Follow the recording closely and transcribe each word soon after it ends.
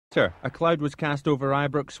A cloud was cast over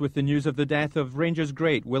Ibrox with the news of the death of Rangers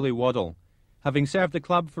great Willie Waddell. Having served the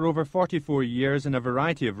club for over 44 years in a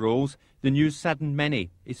variety of roles, the news saddened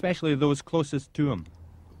many, especially those closest to him.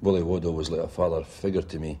 Willie Waddell was like a father figure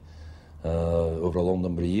to me over a long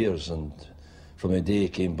number of years, and from the day he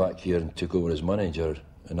came back here and took over as manager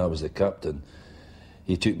and I was the captain,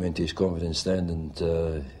 he took me into his confidence then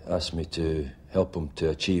and asked me to help him to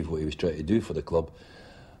achieve what he was trying to do for the club.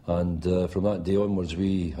 And from that day onwards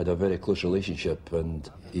we had a very close relationship, and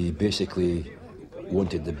he basically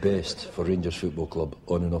wanted the best for Rangers Football Club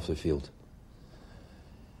on and off the field.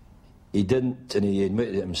 He didn't, and he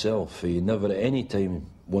admitted it himself, he never at any time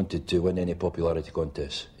wanted to win any popularity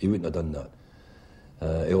contests. He wouldn't have done that.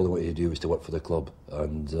 All he wanted to do was to work for the club,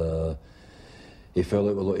 and he fell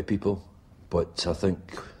out with a lot of people, but I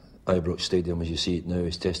think Ibrox Stadium, as you see it now,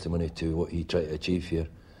 is testimony to what he tried to achieve here.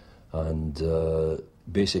 And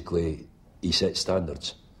basically he set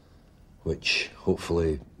standards, which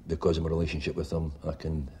hopefully, because of my relationship with him, I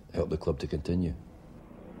can help the club to continue.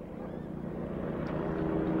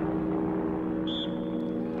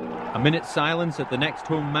 A minute's silence at the next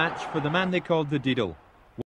home match for the man they called the Deedle.